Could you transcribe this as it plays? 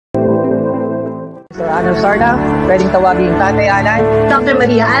Sir Adrasor na, pwedeng tawagin Tatay Alan. Dr.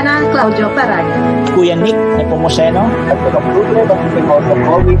 Maria Ana Claudio Paraya. Kuya Nick Nepomuceno.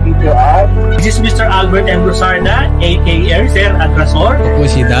 This is Mr. Albert M. Rosarda, a.k.a. Sir Adrasor. Ako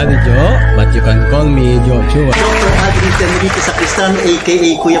si Daddy Joe, but you can call me Joe Chua. Dr. Adrian Sakristan,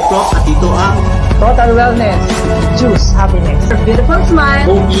 a.k.a. Kuya Prof. At ito ang Total Wellness, Juice Happiness. Beautiful Smile.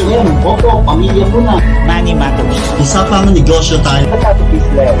 OPM, Opo, Pamilya Muna. Manny Matos. Isa pang negosyo tayo.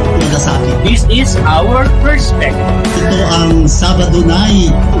 Tingnan sa akin. This is our perspective. Ito ang Sabado Night,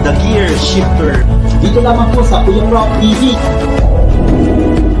 The Gear Shifter. Dito lamang po sa Kuya Prof TV.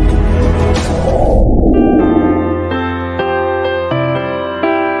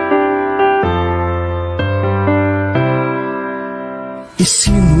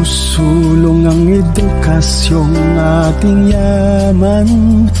 Isinusulong ang edukasyong ating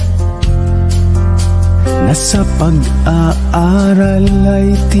yaman na sa pag-aaral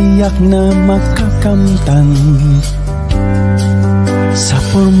ay tiyak na makakamtan. Sa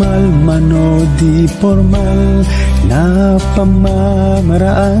formal man o di formal na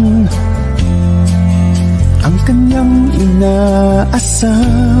pamamaraan, ang kanyang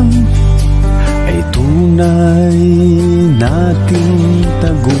inaasam ay tunay nating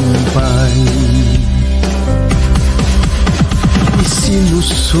tagumpay.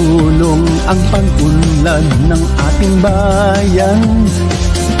 Isinusulong ang pag-unlad ng ating bayan,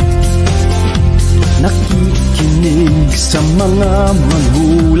 nakikinig sa mga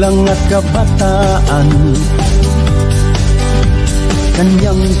magulang at kabataan,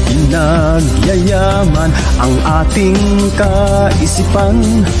 kanyang pinagyayaman ang ating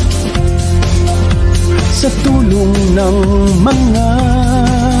kaisipan. Sa tulong ng mga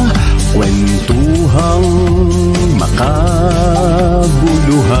kwentuhang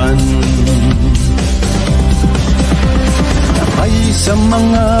makabuluhan, sabay sa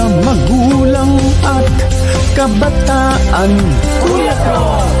mga magulang at kabataan, Kuya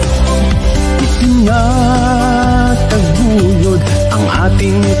Prof! Itinataguyod ang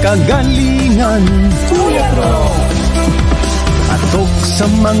ating kagalingan, Kuya Prof! Patok sa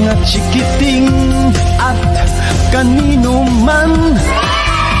mga chikiting at kanino man,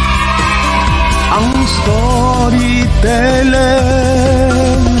 ang storyteller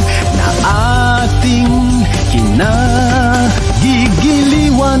na ating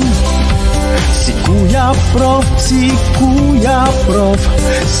kinagigiliwan. Si Kuya Prof, si Kuya Prof,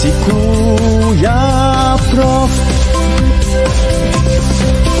 si Kuya Prof.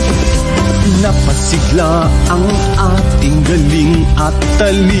 Napasigla ang ating galing at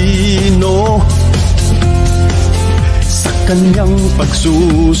talino sa kanyang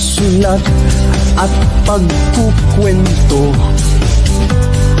pagsusulat at pagkukwento.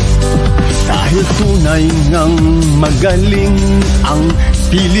 Dahil tunay ngang magaling ang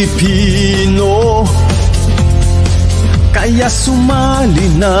Pilipino, kaya sumali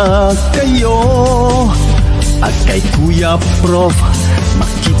na kayo at kay Kuya Prof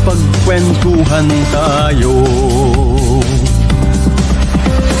makipagkwentuhan tayo.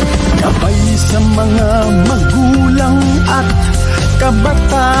 Gabay sa mga magulang at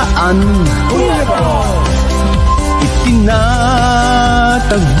kabataan, Kuya Prof!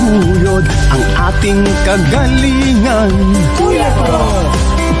 Itinataguyod ang ating kagalingan, Kuya Prof!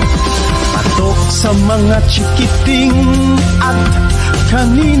 Patok sa mga chikiting at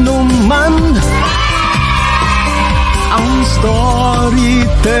kanino man, ang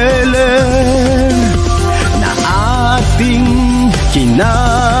storyteller na ating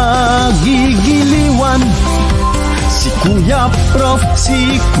kinagigiliwan. Si Kuya Prof,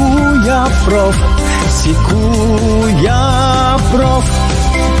 si Kuya Prof, si Kuya Prof,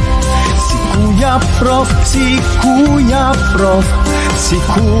 si Kuya Prof, si Kuya Prof, si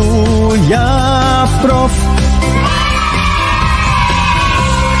Kuya Prof.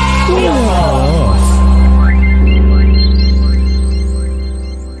 Kuya Prof.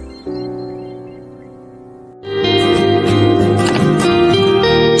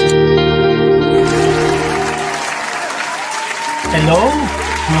 Hello,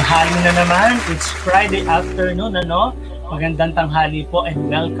 mahali na naman. It's Friday afternoon, ano? Magandang tanghali po and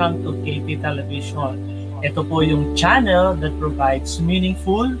welcome to KP Television. Ito po yung channel that provides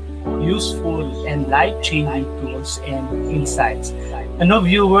meaningful, useful, and life-changing tools and insights. Ano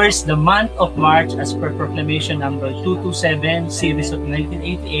viewers, the month of March as per Proclamation number 227, series of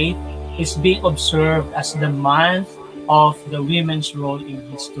 1988, is being observed as the month of the women's role in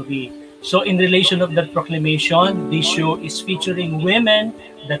history. So in relation of that proclamation, this show is featuring women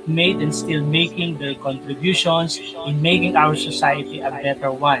that made and still making their contributions in making our society a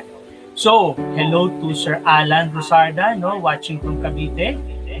better one. So, hello to Sir Alan Rosarda, no, watching from Cavite.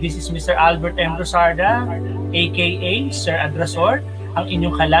 This is Mr. Albert M. Rosarda, aka Sir Adrasor, ang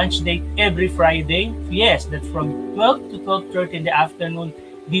inyong ka-lunch date every Friday. Yes, that's from 12 to 12:30 in the afternoon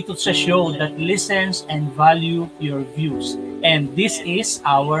dito sa show that listens and value your views. And this is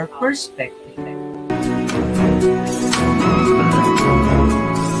our perspective.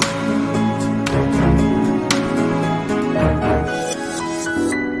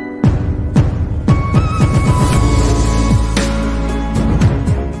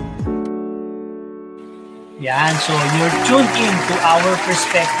 Yan, so you're tuned in to our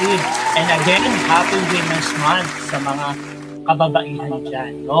perspective. And again, Happy Women's Month sa mga kababaihan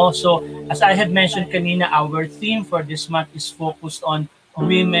dyan. No? So, as I have mentioned kanina, our theme for this month is focused on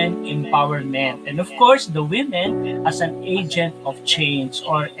women empowerment. And of course, the women as an agent of change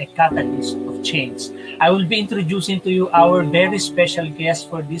or a catalyst of change. I will be introducing to you our very special guest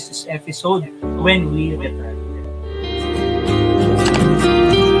for this episode when we return.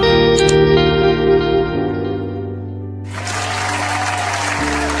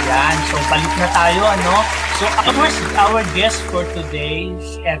 So, balik na tayo, ano? So, our guest for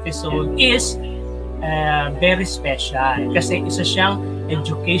today's episode is very special kasi isa siyang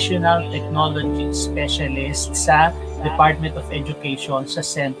educational technology specialist sa Department of Education sa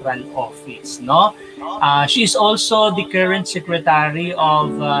Central Office, no? She is also the current secretary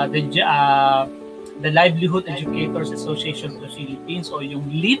of the Livelihood Educators Association of the Philippines o yung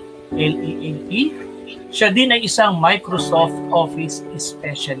LEAP, LEAP. Siya din ay isang Microsoft Office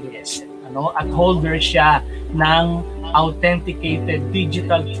specialist, ano, at holder siya ng authenticated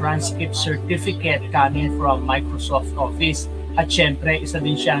digital transcript certificate coming from Microsoft Office. At syempre, isa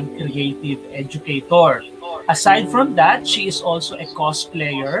din siyang creative educator. Aside from that, she is also a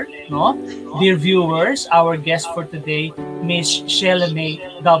cosplayer, no? Dear viewers, our guest for today, Miss Sheila May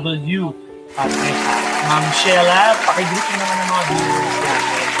W. Ma'am Sheila, pakigreet mo naman ang mga viewers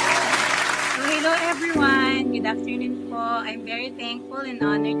natin. Hello everyone! Good afternoon po. I'm very thankful and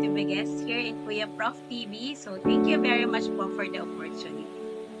honored to be guest here in Kuya Prof TV. So thank you very much po for the opportunity.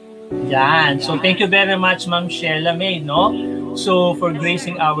 Yan. So thank you very much, Ma'am Sheila May, no? So for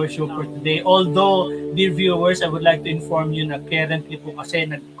gracing our show for today. Although, dear viewers, I would like to inform you na currently po kasi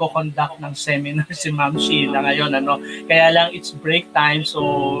nagko-conduct ng seminar si Ma'am Sheila ngayon, ano? Kaya lang it's break time,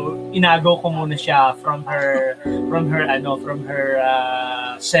 so inagaw ko muna siya from her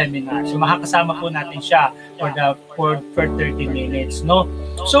seminar. So makakasama po natin siya for 30 minutes, no?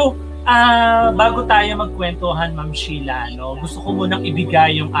 So bago tayo magkwentuhan, Ma'am Sheila, no, gusto ko munang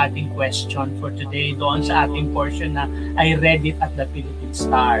ibigay yung ating question for today doon sa ating portion na I read it at the Philippine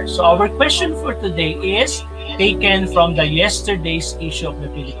Star. So our question for today is taken from the yesterday's issue of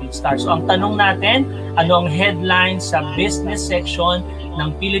the Philippine Star. So ang tanong natin, ano ang headline sa business section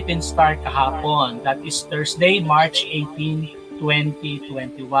ng Philippine Star kahapon? That is Thursday, March 18,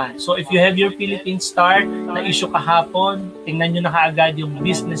 2021. So if you have your Philippine Star na issue kahapon, tingnan nyo na kaagad yung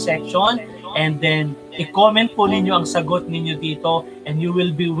business section and then i-comment po ninyo ang sagot ninyo dito and you will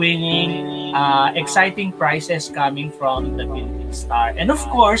be winning exciting prizes coming from the Philippine Star. And of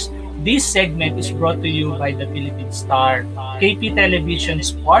course, this segment is brought to you by the Philippine Star, KP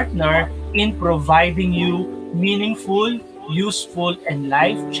Television's partner in providing you meaningful, useful, and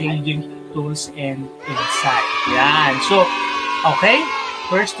life-changing tools and insight. Yan. So, okay,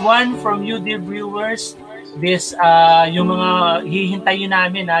 first one from you, dear viewers. This, yung mga hihintayin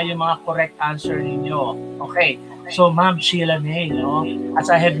namin, yung mga correct answer ninyo. Okay, so Ma'am Sheila May, no?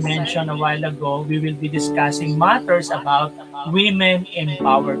 As I had mentioned a while ago, we will be discussing matters about women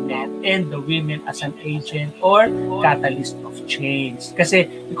empowerment and the women as an agent or catalyst of change. Kasi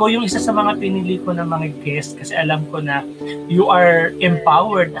ikaw yung isa sa mga pinili ko ng mga guests kasi alam ko na you are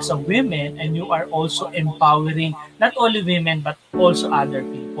empowered as a woman and you are also empowering not only women but also other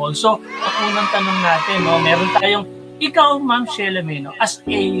people. So, ang unang tanong natin, no, meron tayong, ikaw, Ma'am Sheila May, no, as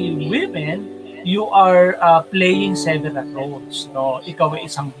a woman, you are playing several roles. No? Ikaw ay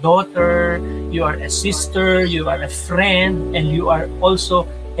isang daughter, you are a sister, you are a friend, and you are also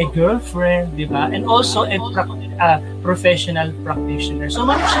a girlfriend, di ba? And also a professional practitioner. So,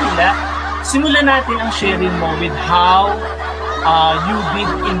 Ma'am Sheila, simulan natin ang sharing mo with how you did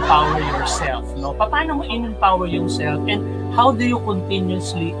empower yourself. No? Paano mo in-empower yourself and how do you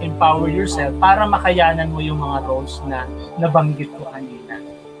continuously empower yourself para makayanan mo yung mga roles na nabanggit ko kanina?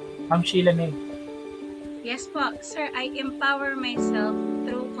 Ma'am Sheila May. Yes po, sir, I empower myself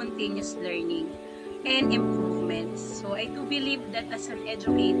through continuous learning and improvements. So I do believe that as an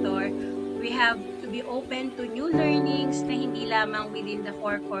educator, we have to be open to new learnings na hindi lamang within the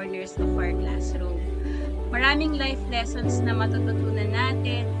four corners of our classroom. Maraming life lessons na matututunan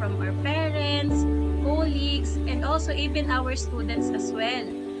natin from our parents, colleagues, and also even our students as well.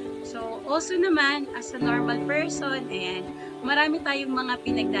 also naman, as a normal person, ayan, marami tayong mga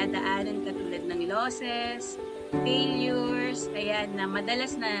pinagdadaanan katulad ng losses, failures, ayan, na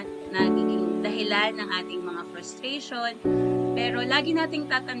madalas na nagiging dahilan ng ating mga frustration. Pero lagi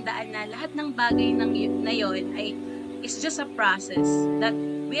nating tatandaan na lahat ng bagay na yon ay is just a process that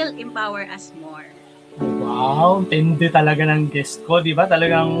will empower us more. Wow, tindi talaga ng guest ko, di ba?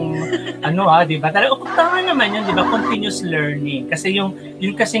 Talagang, di ba? Talagang, tama naman yun, di ba? Continuous learning. Kasi yung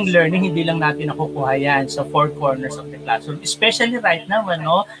kasing learning, hindi lang natin nakukuha yan sa four corners of the classroom. Especially right now,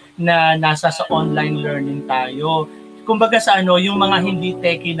 na nasa sa online learning tayo. Kumbaga sa yung mga hindi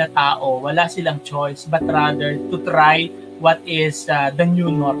techie na tao, wala silang choice, but rather to try what is the new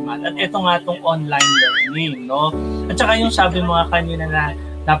normal. At ito nga itong online learning, no? At saka yung sabi mo nga kanina na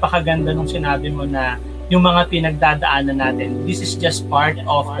napakaganda nung sinabi mo na yung mga pinagdadaanan natin, this is just part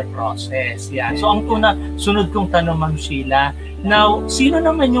of the process. Yeah. So ang sunod kong tanong, Ma'am Sheila, now, sino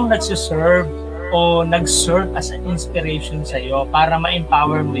naman yung nagsiserve o nag-serve as an inspiration sa'yo para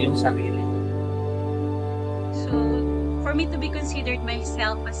ma-empower mo yung sarili? So, for me to be considered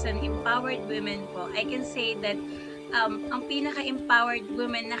myself as an empowered woman po, I can say that ang pinaka-empowered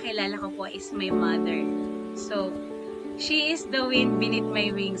woman na kilala ko po is my mother. So, she is the wind beneath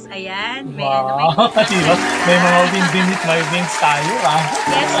my wings. Ayan. May may mga wind beneath my wings tayo,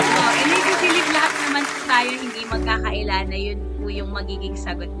 Yes po. And I believe lahat naman tayo hindi magkakaila na yun po yung magiging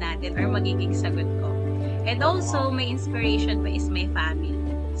sagot natin or magiging sagot ko. And also, my inspiration pa is my family.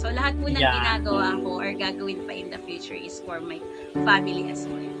 So, lahat po ng ginagawa ko or gagawin pa in the future is for my family as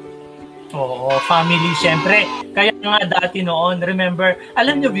well. Oo, family, syempre. Kaya nga dati noon, remember,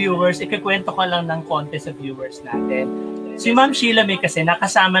 alam nyo viewers, ikikwento ko lang ng konti sa viewers natin. Si Ma'am Sheila May kasi,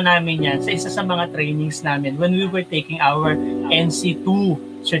 nakasama namin yan sa isa sa mga trainings namin when we were taking our NC2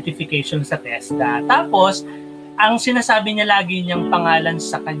 certification sa TESDA. Tapos, ang sinasabi niya lagi niyang pangalan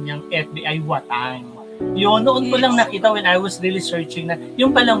sa kanyang FB ay Watang. Yun, noon ko lang nakita when I was really searching na yung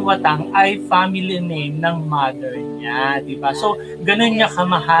palang Watang ay family name ng mother niya, di ba? So, ganun niya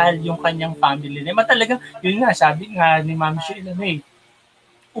kamahal yung kanyang family name. At talagang, yun nga, sabi nga ni Ma'am Sheila May,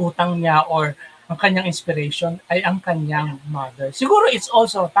 utang niya or ang kanyang inspiration ay ang kanyang mother. Siguro it's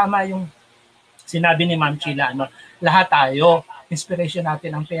also, tama yung sinabi ni Ma'am Sheila, lahat tayo, inspiration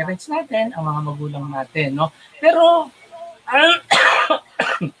natin ang parents natin, ang mga magulang natin, no? Pero,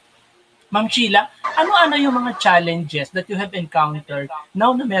 Ma'am Sheila, ano-ano yung mga challenges that you have encountered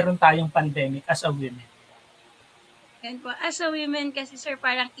now na meron tayong pandemic as a woman? And po, as a woman kasi sir,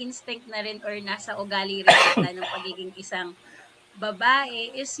 parang instinct na rin or nasa ugali rin natin ng pagiging isang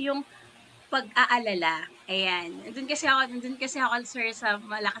babae is yung pag-aalala. Ayan. Nandun kasi ako sir sa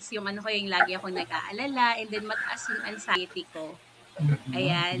malakas yung yung lagi ako nag-aalala and then mataas yung anxiety ko.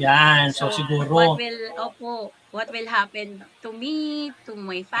 Ayan. Yan. So siguro what will happen to me, to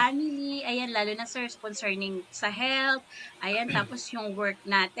my family, ayan, lalo na sir, concerning sa health, ayan, tapos yung work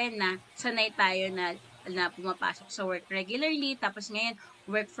natin na sanay tayo na pumapasok sa work regularly, tapos ngayon,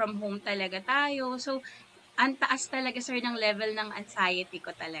 work from home talaga tayo, so, ang taas talaga sir ng level ng anxiety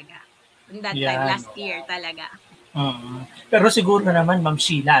ko talaga. In that time, last year talaga. Pero siguro naman, Ma'am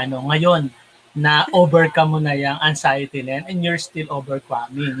Sheila, ngayon, na overcome mo na yung anxiety na and you're still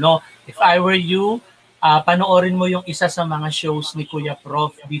overcoming, no? If I were you, panoorin mo yung isa sa mga shows ni Kuya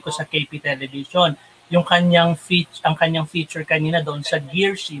Prof dito sa KP Television. Yung ang kanyang feature kanina doon sa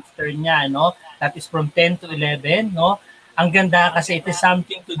gear shifter niya, no? That is from 10 to 11, no? Ang ganda kasi it is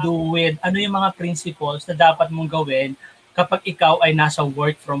something to do with yung mga principles na dapat mong gawin kapag ikaw ay nasa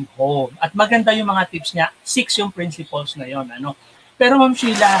work from home. At maganda yung mga tips niya, 6 yung principles na yon, Pero Ma'am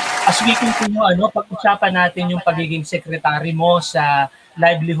Sheila, as we continue, pag-usapan natin yung pagiging secretary mo sa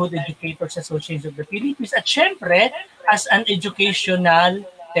Livelihood Educators Association of the Philippines at syempre, as an educational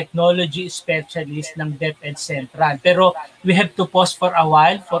technology specialist ng DepEd Central. Pero we have to pause for a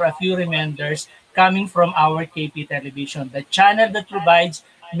while for a few reminders coming from our KP Television, the channel that provides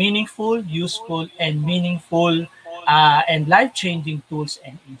meaningful, useful, and meaningful and life-changing tools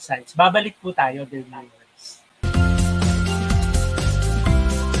and insights. Babalik po tayo, dear viewers.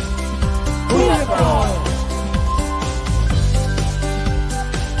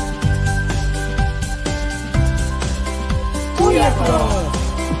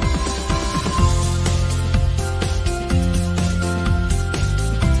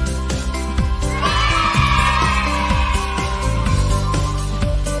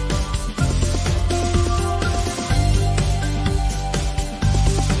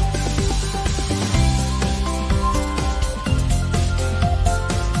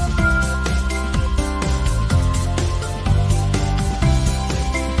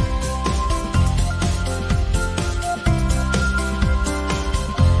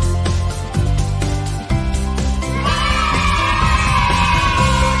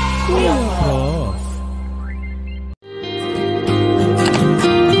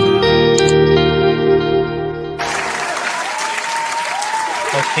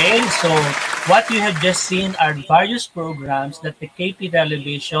 Okay, so what you have just seen are various programs that the KP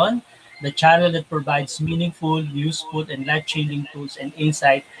Television, the channel that provides meaningful, useful, and life-changing tools and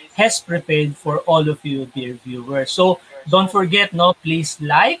insight, has prepared for all of you, dear viewers. So don't forget, no, please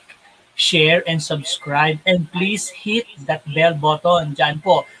like, share, and subscribe, and please hit that bell button dyan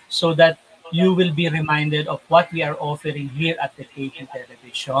po so that you will be reminded of what we are offering here at the KP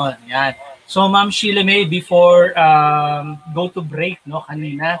Television. Yan. So Ma'am Sheila May, before go to break, no,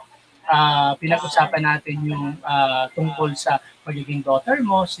 kanina, pinag-usapan natin yung tungkol sa pagiging daughter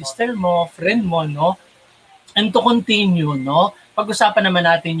mo, sister mo, friend mo, no? And to continue, no, pag-usapan naman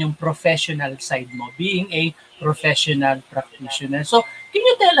natin yung professional side mo, being a professional practitioner. So, can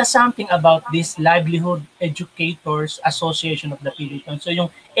you tell us something about this Livelihood Educators Association of the Philippines? So,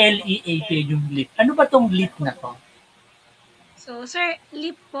 yung LEAP, yung LEAP. Ano ba tong LEAP na to? So, Sir,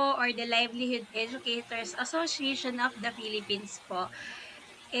 LEAP po, or the Livelihood Educators Association of the Philippines po,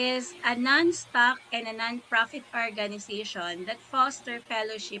 is a non-stock and a non-profit organization that foster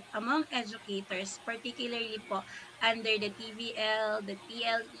fellowship among educators, particularly po under the TVL, the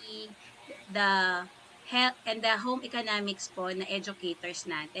TLE, the health, and the home economics po na educators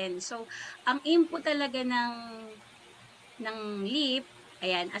natin. So, ang aim po talaga ng LEAP,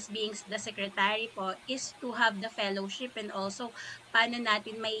 ayan, as being the secretary po, is to have the fellowship and also paano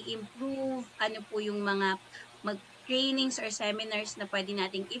natin may improve, ano po yung mga trainings or seminars na pwede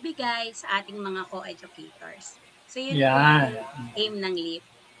nating ibigay sa ating mga co-educators. So, yun po yung aim ng LEAP.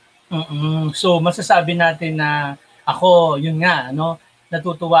 So, masasabi natin na ako, yun nga, no,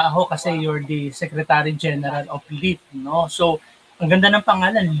 natutuwa ako kasi you're the Secretary General of LEAP, no? So, ang ganda ng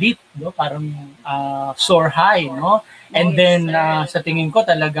pangalan, LEAP, no? Parang soar high, no? And then, sa tingin ko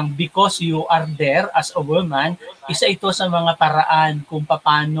talagang because you are there as a woman, isa ito sa mga paraan kung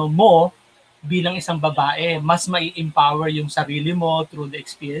paano mo bilang isang babae, mas mai-empower yung sarili mo through the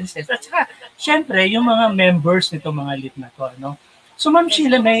experiences. At saka, syempre, yung mga members nito mga LEAP na to, no? So, Ma'am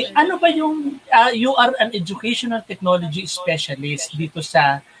Sheila May, ano ba yung, you are an educational technology specialist dito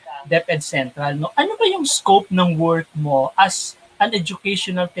sa DepEd Central, no? Ano ba yung scope ng work mo as an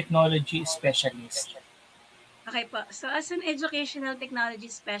educational technology specialist? Okay po. So, as an educational technology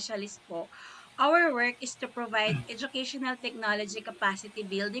specialist po, our work is to provide educational technology capacity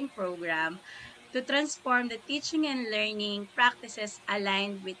building program to transform the teaching and learning practices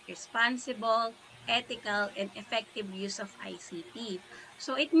aligned with responsible, ethical, and effective use of ICT.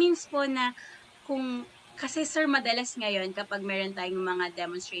 So, it means po na kasi sir, madalas ngayon kapag meron tayong mga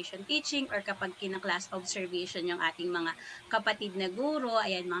demonstration teaching or kapag kina-class observation yung ating mga kapatid na guro,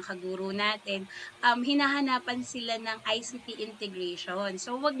 ayan, mga kaguro natin, hinahanapan sila ng ICT integration.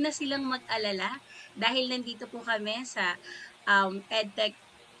 So, wag na silang mag-alala dahil nandito po kami sa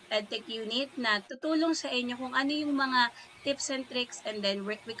EdTech unit na tutulong sa inyo kung ano yung mga tips and tricks, and then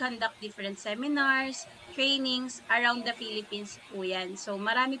we conduct different seminars, trainings around the Philippines po yan. So,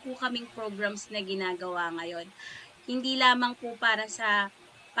 marami po kaming programs na ginagawa ngayon. Hindi lamang po para sa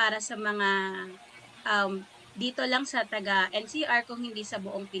mga dito lang sa taga NCR, kung hindi sa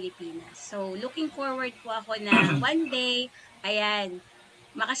buong Pilipinas. So, looking forward po ako na one day, ayan,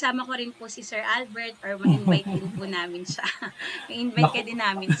 makasama ko rin po si Sir Albert or ma-invite din po namin siya. I-invite ka din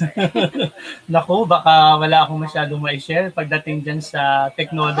namin, sir. Naku, baka wala akong masyadong ma-share pagdating dyan sa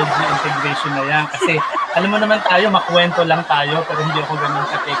technology integration na yan. Kasi alam mo naman tayo, makwento lang tayo, pero hindi ako ganun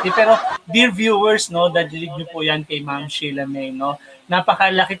ka-techy. Pero dear viewers, no, dadilig niyo po yan kay Ma'am Sheila May, no?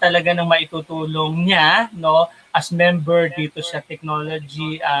 Napakalaki talaga ng maitutulong niya, no, as member dito sa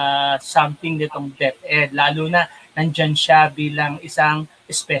technology something nitong DepEd. Lalo na nandyan siya bilang isang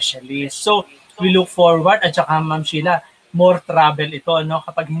specialist. So, we look forward, at saka Ma'am Sheila, more travel ito, no?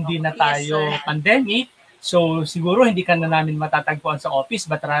 Kapag hindi na tayo pandemic, so siguro hindi ka na namin matatagpuan sa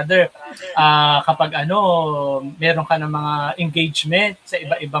office, but rather kapag meron ka ng mga engagement sa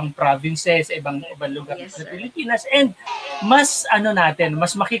iba-ibang provinces, sa ibang lugar sa Pilipinas, and mas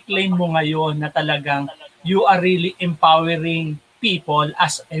mas makiklaim mo ngayon na talagang you are really empowering people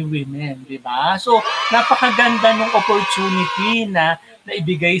as a women, di ba? So, napakaganda ng opportunity na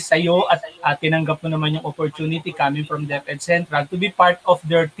naibigay sa iyo at tinanggap mo naman yung opportunity coming from DepEd Central to be part of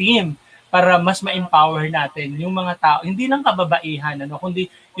their team para mas ma-empower natin yung mga tao, hindi lang kababaihan, kundi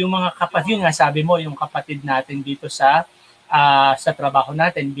yung mga kapatid, nga sabi mo, yung kapatid natin dito sa trabaho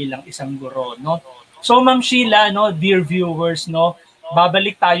natin bilang isang guro, no? So, Ma'am Sheila, no, dear viewers, no,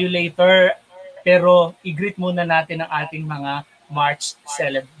 babalik tayo later, pero i-greet muna natin ang ating mga March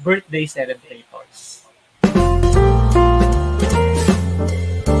birthday celebrators.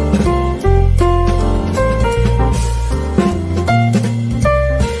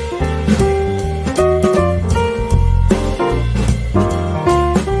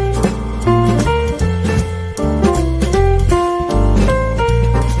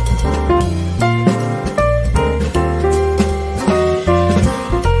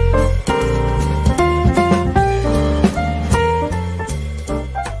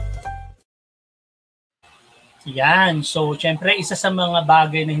 Yan. So, syempre, isa sa mga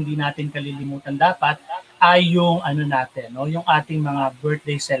bagay na hindi natin kalilimutan dapat ay yung ano natin, no? Yung ating mga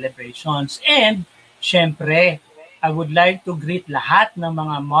birthday celebrations. And, syempre, I would like to greet lahat ng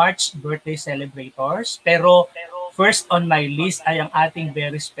mga March birthday celebrators. Pero, first on my list ay ang ating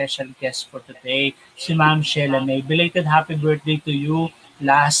very special guest for today, si Ma'am Sheila May. Belated happy birthday to you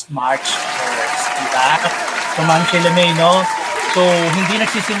last March 1st. Diba? So, Ma'am Sheila May, no? So, hindi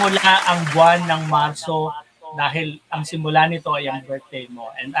nagsisimula ang buwan ng Marso dahil ang simula nito ay ang birthday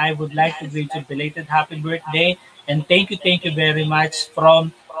mo. And I would like to greet you belated happy birthday and thank you very much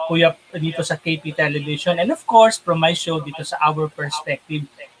from Kuya dito sa KP Television and of course from my show dito sa Our Perspective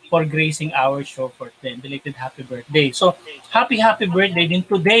for gracing our show for them. Belated happy birthday. So, happy birthday din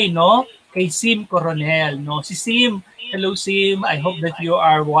today, no? Kay Sim Coronel, no? Si Sim, hello Sim, I hope that you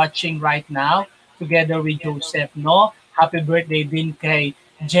are watching right now together with Joseph, no? Happy birthday din kay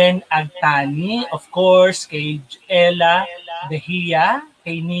Jen Agtani, of course, kay Ella Dehia,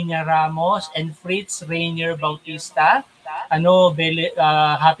 kay Nina Ramos, and Fritz Rainier Bautista.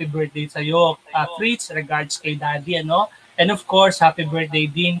 Happy birthday sa iyo. Fritz, regards kay Daddy, ano? And of course, happy birthday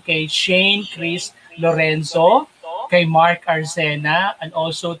din kay Shane Chris Lorenzo, kay Mark Arsena, and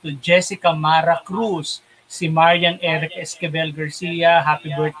also to Jessica Mara Cruz, si Marian Eric Esquivel Garcia, happy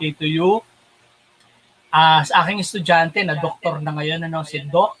birthday to you. Sa aking estudyante na doktor na ngayon, si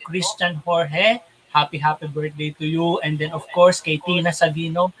Doc Christian Jorge, happy birthday to you. And then of course kay Tina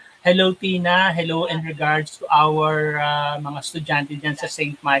Sabino, hello Tina, hello in regards to our mga estudyante dyan sa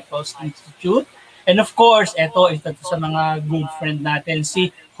St. Michael's Institute. And of course, ito sa mga good friend natin,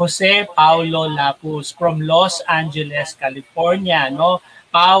 si Jose Paulo Lapus from Los Angeles, California. No?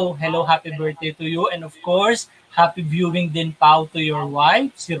 Pau, hello, happy birthday to you. And of course, happy viewing din Pau to your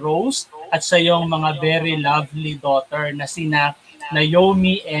wife, si Rose, at sa iyong mga very lovely daughter na sina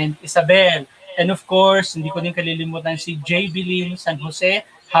Naomi and Isabel. And of course, hindi ko din kalilimutan si JB Lim San Jose,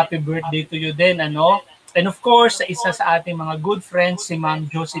 happy birthday to you din, ano? And of course, isa sa ating mga good friends, si Ma'am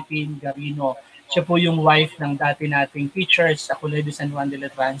Josephine Garino. Siya po yung wife ng dati nating teacher sa Colegio San Juan de la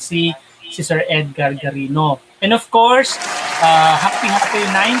Transi, si Sir Edgar Garino. And of course, happy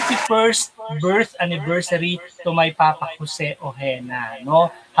 91st birth anniversary to my Papa Jose Ojena.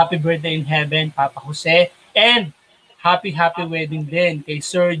 No? Happy birthday in heaven, Papa Jose. And happy wedding din kay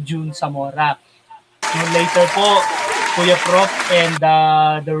Sir June Zamora. And later po, Kuya Prof and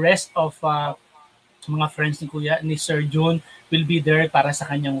the rest of mga friends ni Sir June will be there para sa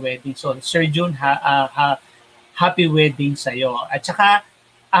kanyang wedding. So, Sir June, happy wedding sa'yo. At saka,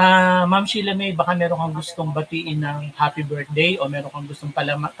 Ma'am Sheila May, baka meron kang gustong batiin ng happy birthday o meron kang gustong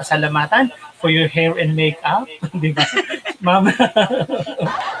pasalamatan for your hair and makeup? Di ba? Ma'am?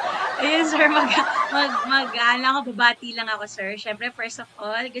 Ayun, sir, babati lang ako, sir. Siyempre, first of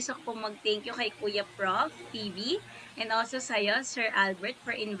all, gusto ko pong mag-thank you kay Kuya Prof TV and also sa'yo, Sir Albert,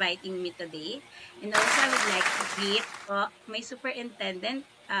 for inviting me today. And also, I would like to greet my superintendent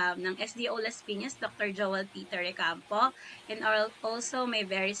ng SDO Las Piñas, Dr. Joel Peter Recampo, and also my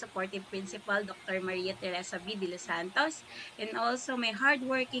very supportive principal, Dr. Maria Teresa B. De Los Santos, and also my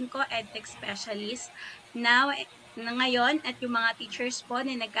hardworking co-edtech specialist now na ngayon at yung mga teachers po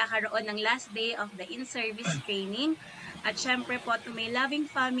na nagkakaroon ng last day of the in-service training. At syempre po to my loving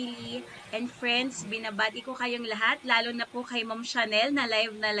family and friends, binabati ko kayong lahat, lalo na po kay Ma'am Chanel na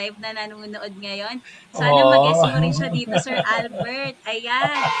live na nanonood ngayon. Sana mag-guest mo rin siya dito, Sir Albert.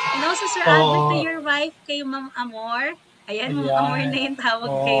 Ayan. And also, Sir Albert, to your wife, kay Ma'am Amor. Ayan, Ma'am Amor na yung tawag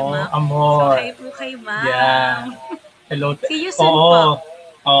kay Ma'am. Amor. So, kayo po kay Ma'am. Yeah. Hello. See you soon po.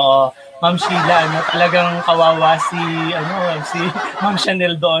 Oo. Ma'am Sheila, talagang kawawa si Ma'am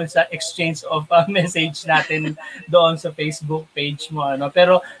Chanel doon sa exchange of message natin doon sa Facebook page mo, ano.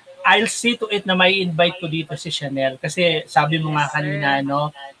 Pero I'll see to it na may invite ko dito si Chanel kasi sabi mo nga kanina,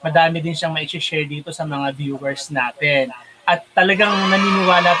 madami din siyang mai-share dito sa mga viewers natin. At talagang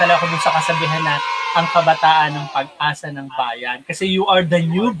naniniwala talaga ako dun sa kasabihan na ang kabataan ng pag-asa ng bayan kasi you are the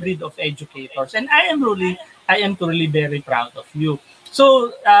new breed of educators and I am truly very proud of you.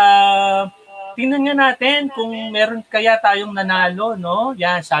 So, tingnan nga natin kung meron kaya tayong nanalo, no?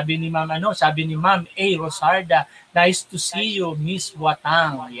 Yan, sabi ni Ma'am A. Rosarda, nice to see you, Miss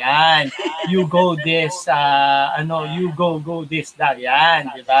Watang. Yan. You go this, you go this, yan,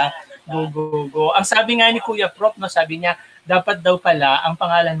 di ba? Go. Ang sabi nga ni Kuya Prof, sabi niya, dapat daw pala, ang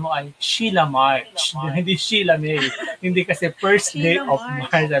pangalan mo ay Sheila March. Hindi Sheila May. Hindi kasi first day of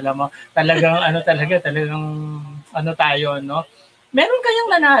March, alam mo. Talagang tayo, no? Meron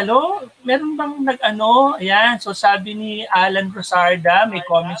kayang nanalo? Meron bang Ayan. So sabi ni Alan Rosarda, may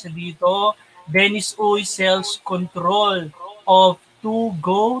comments dito, Dennis Uy sells control of to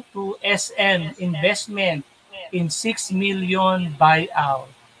go to SM investment in 6 million buyout.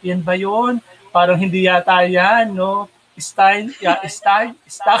 Yan ba yun? Parang hindi yata yan, no?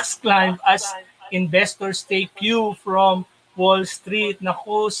 Stocks climb as investors take cue from Wall Street.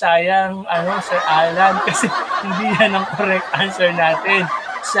 Naku, sayang, Sir Alan, kasi hindi yan ang correct answer natin.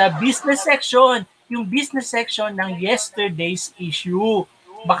 Sa business section, yung business section ng yesterday's issue.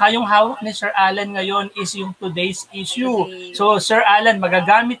 Baka yung hawak ni Sir Alan ngayon is yung today's issue. So, Sir Alan,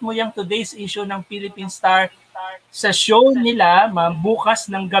 magagamit mo yung today's issue ng Philippine Star sa show nila, bukas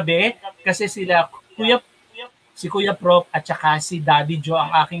ng gabi, kasi sila, si Kuya Prof at saka si Daddy Joe,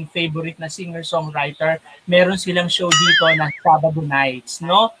 ang aking favorite na singer-songwriter, meron silang show dito na Sabado Nights,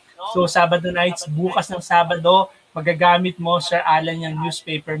 no? So, Sabado Nights, bukas ng Sabado, magagamit mo, Sir Alan, yung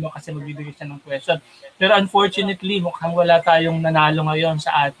newspaper mo kasi magbibigay siya ng question. Pero unfortunately, mukhang wala tayong nanalo ngayon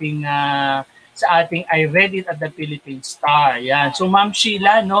sa ating I Read It at the Philippine Star. Yan. So, Ma'am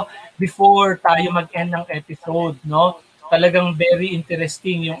Sheila, no, before tayo mag-end ng episode, no, talagang very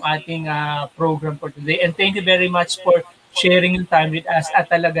interesting yung ating program for today. And thank you very much for sharing yung time with us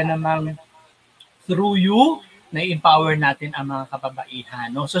at talaga namang through you, na-empower natin ang mga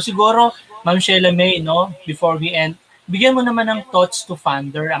kababaihan. No? So siguro, Ma'am Sheila May, no, before we end, bigyan mo naman ng thoughts to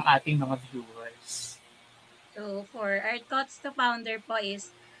founder ang ating mga viewers. So for our thoughts to founder po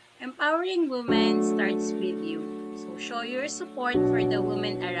is, empowering women starts with you. So show your support for the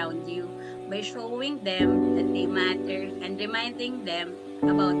women around you by showing them that they matter and reminding them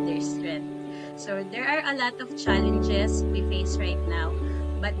about their strength. So there are a lot of challenges we face right now,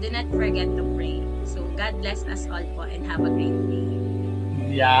 but do not forget to pray. So God bless us all po and have a great day.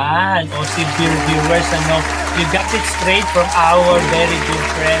 Yan. O si dear viewers, you got it straight from our very good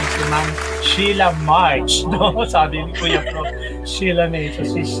friend, si Ma'am Sheila March. No? Sabi ni Kuya Prof, Sheila May. So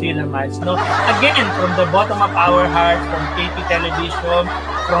si Sheila March. No? Again, from the bottom of our heart, from KP Television,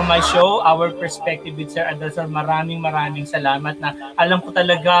 from my show, Our Perspective with Sir Adrasor, maraming salamat na alam ko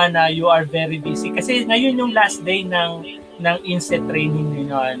talaga na you are very busy. Kasi ngayon yung last day ng inset training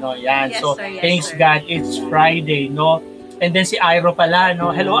ninyo. Yan. Yes, so, sir, yes, thanks sir. God, it's Friday, no? And then si Iro pala, no?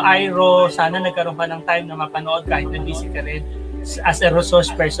 Hello, Iro. Sana nagkaroon ka ng time na mapanood kahit na busy ka rin as a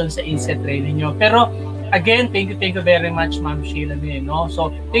resource person sa inset training nyo. Pero, again, thank you very much, Ma'am Sheila May, no? So,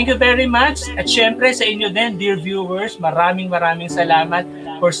 thank you very much. At syempre, sa inyo din, dear viewers, maraming salamat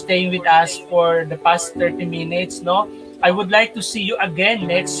for staying with us for the past 30 minutes, no? I would like to see you again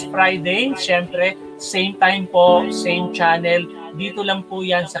next Friday. Syempre, same time po, same channel. Dito lang po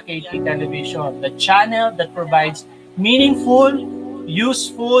yan sa KP Television. The channel that provides meaningful,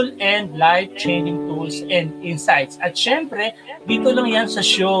 useful, and life-changing tools and insights. At syempre, dito lang yan sa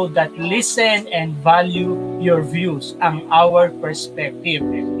show that listen and value your views, ang Our Perspective.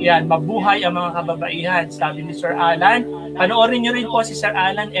 Yan, mabuhay ang mga kababaihan. Sabi ni Sir Alan, panoorin nyo rin po si Sir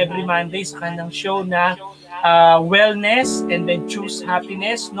Alan every Monday sa kanyang show na Wellness and then Choose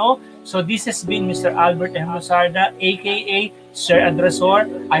Happiness, no? So this has been Mr. Albert M. Losarda, aka Sir Adrasor.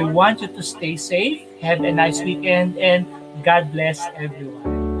 I want you to stay safe, have a nice weekend, and God bless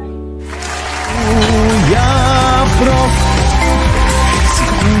everyone. Kuya Prof, si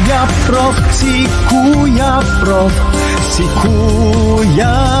Kuya Prof, si Kuya Prof, si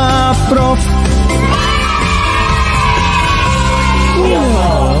Kuya Prof.